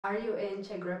Are you in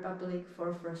Czech Republic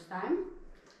for first time?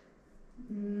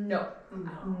 No.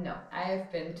 I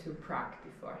have been to Prague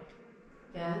before.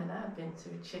 Yeah, and I've been to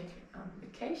Czech on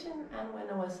vacation, and when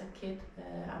I was a kid,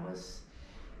 I was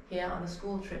here on a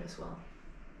school trip as well.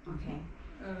 Okay.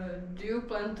 Do you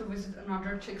plan to visit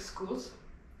another Czech schools?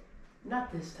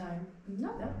 Not this time.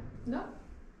 No.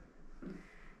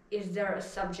 Is there a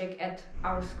subject at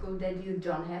our school that you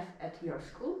don't have at your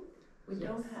school? We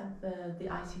don't have the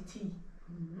ICT.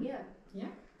 Mm-hmm. Yeah.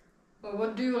 Well,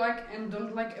 what do you like and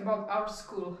don't like about our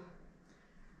school?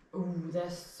 Ooh,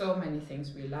 there's so many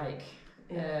things we like.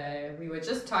 Yeah. We were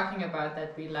just talking about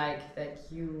that. We like that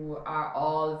you are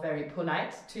all very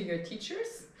polite to your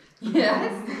teachers.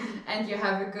 Yes. And you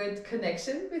have a good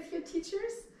connection with your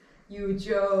teachers. You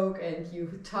joke and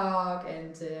you talk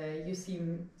and you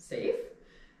seem safe.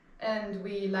 And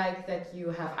we like that you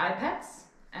have iPads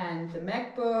and the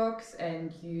MacBooks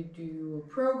and you do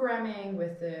programming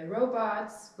with the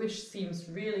robots, which seems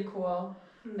really cool.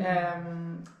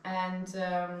 Mm.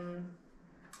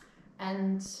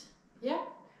 And yeah.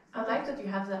 I like that you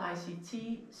have the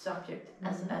ICT subject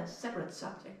as a separate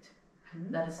subject.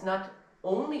 That is not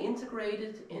only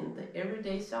integrated in the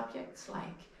everyday subjects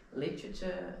like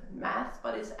literature, math,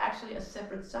 but it's actually a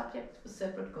separate subject with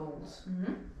separate goals.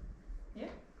 Yeah.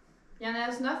 Yeah,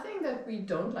 there's nothing that we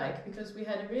don't like because we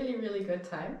had a really, really good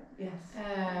time. Yes.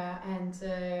 And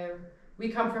we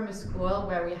come from a school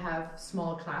where we have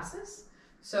small classes.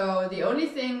 So the only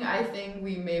thing I think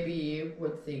we maybe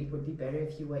would think would be better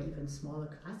if you were even smaller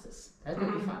classes. That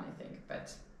would be fun, I think.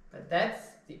 But that's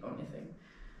the only thing.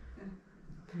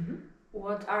 Yeah.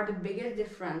 What are the biggest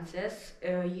differences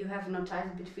you have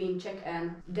noticed between Czech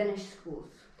and Danish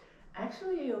schools?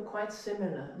 Actually, you're quite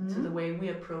similar to the way we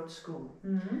approach school.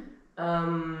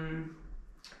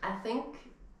 I think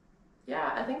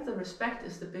the respect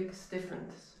is the biggest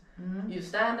difference. You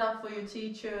stand up for your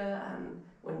teacher, and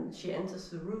when she enters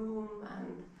the room,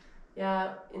 and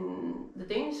in the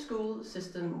Danish school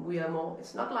system, we are more.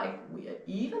 It's not like we are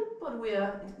even, but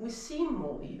we seem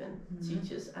more even,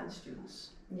 teachers and students.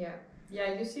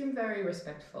 Yeah, you seem very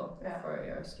respectful for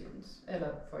your students,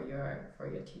 for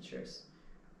your teachers.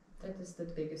 That is the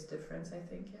biggest difference, I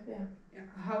think. Yeah.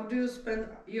 How do you spend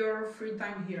your free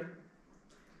time here?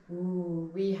 Ooh,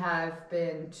 we have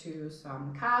been to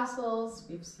some castles.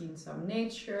 We've seen some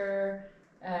nature.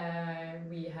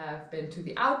 We have been to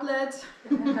the outlet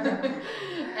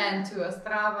and to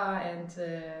Ostrava,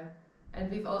 and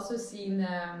we've also seen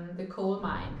the coal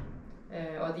mine.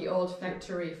 Or the old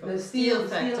factory from the steel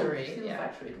factory. Steel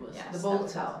factory it was. Yes, the Bolt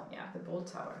Tower. Yeah, the Bolt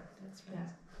Tower. That's right. Yeah.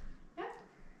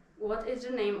 What is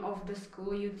the name of the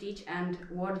school you teach and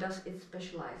what does it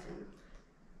specialize in?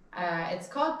 It's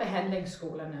called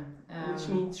Behandlingsskolerne. Which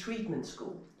means treatment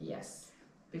school. Yes.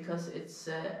 Because it's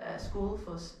a school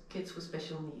for kids with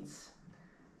special needs.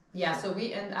 Yeah, so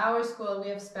we in our school we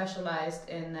have specialized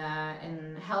in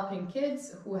helping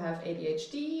kids who have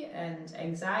ADHD and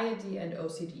anxiety and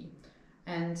OCD.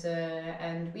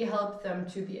 And we help them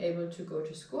to be able to go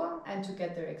to school and to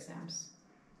get their exams.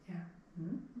 Yeah.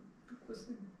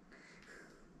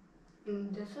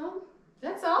 That's all?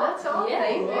 That's all? That's all. Yeah.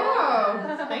 Thank you.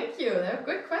 Wow. Thank you. They're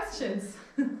good questions.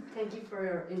 Thank you for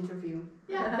your interview.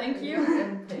 Yeah, thank you.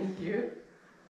 Thank you.